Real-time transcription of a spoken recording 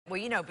Well,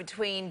 you know,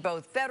 between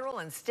both federal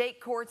and state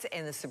courts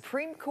and the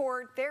Supreme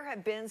Court, there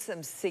have been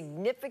some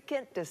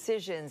significant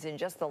decisions in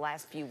just the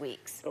last few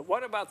weeks. But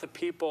what about the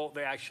people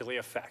they actually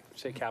affect?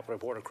 State Capitol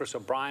reporter Chris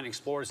O'Brien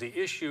explores the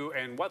issue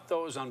and what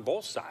those on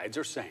both sides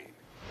are saying.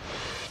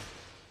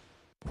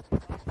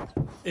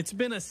 It's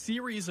been a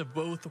series of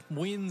both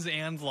wins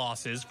and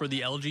losses for the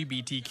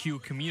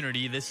LGBTQ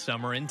community this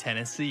summer in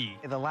Tennessee.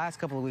 The last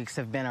couple of weeks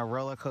have been a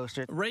roller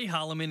coaster. Ray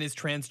Holloman is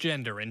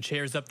transgender and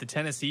chairs up the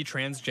Tennessee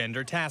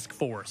Transgender Task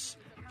Force.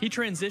 He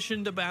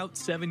transitioned about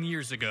 7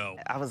 years ago.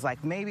 I was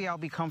like, maybe I'll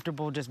be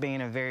comfortable just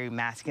being a very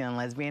masculine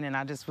lesbian, and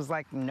I just was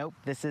like, nope,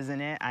 this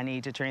isn't it. I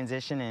need to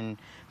transition and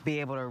be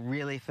able to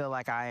really feel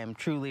like I am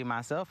truly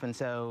myself, and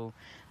so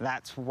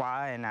that's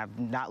why, and I've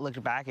not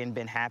looked back and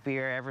been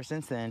happier ever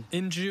since then.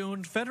 In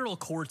June, federal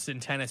courts in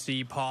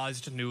Tennessee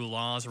paused new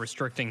laws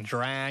restricting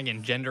drag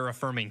and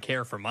gender-affirming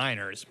care for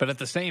minors, but at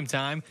the same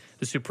time,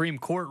 the Supreme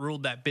Court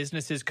ruled that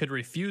businesses could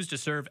refuse to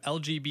serve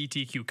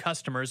LGBTQ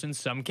customers in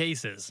some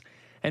cases.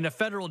 And a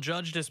federal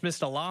judge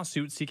dismissed a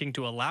lawsuit seeking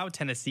to allow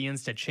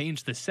Tennesseans to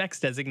change the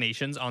sex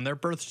designations on their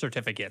birth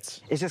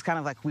certificates. It's just kind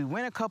of like we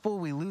win a couple,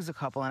 we lose a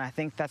couple, and I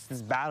think that's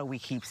this battle we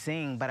keep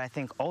seeing, but I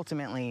think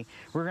ultimately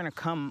we're going to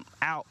come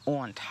out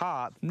on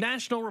top.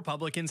 National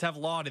Republicans have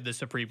lauded the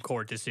Supreme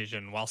Court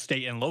decision, while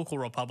state and local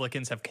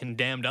Republicans have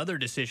condemned other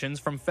decisions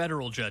from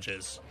federal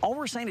judges. All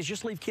we're saying is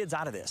just leave kids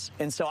out of this.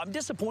 And so I'm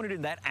disappointed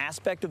in that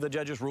aspect of the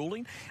judge's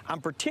ruling. I'm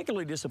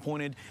particularly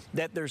disappointed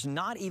that there's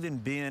not even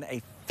been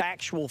a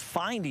factual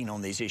finding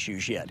on these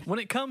issues yet. When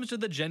it comes to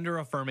the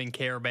gender-affirming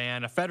care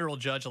ban, a federal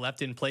judge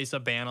left in place a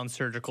ban on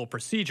surgical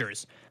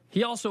procedures.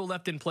 He also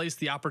left in place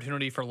the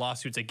opportunity for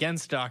lawsuits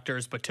against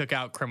doctors, but took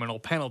out criminal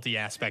penalty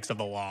aspects of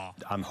the law.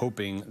 I'm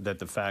hoping that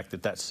the fact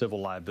that that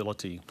civil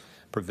liability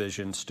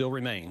provision still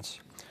remains,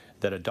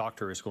 that a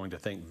doctor is going to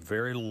think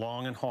very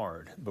long and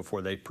hard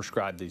before they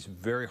prescribe these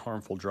very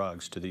harmful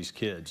drugs to these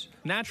kids.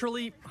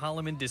 Naturally,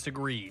 Holloman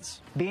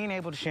disagrees. Being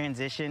able to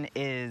transition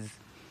is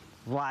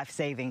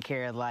life-saving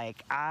care.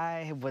 Like,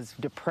 I was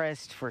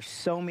depressed for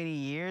so many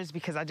years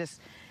because I just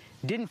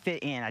didn't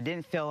fit in. I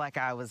didn't feel like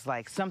I was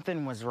like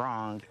something was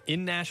wrong.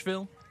 In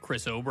Nashville,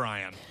 Chris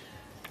O'Brien.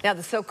 Now,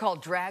 the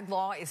so-called drag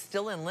law is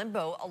still in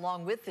limbo,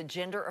 along with the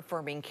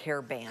gender-affirming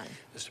care ban.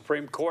 The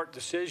Supreme Court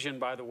decision,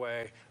 by the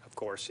way, of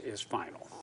course, is final.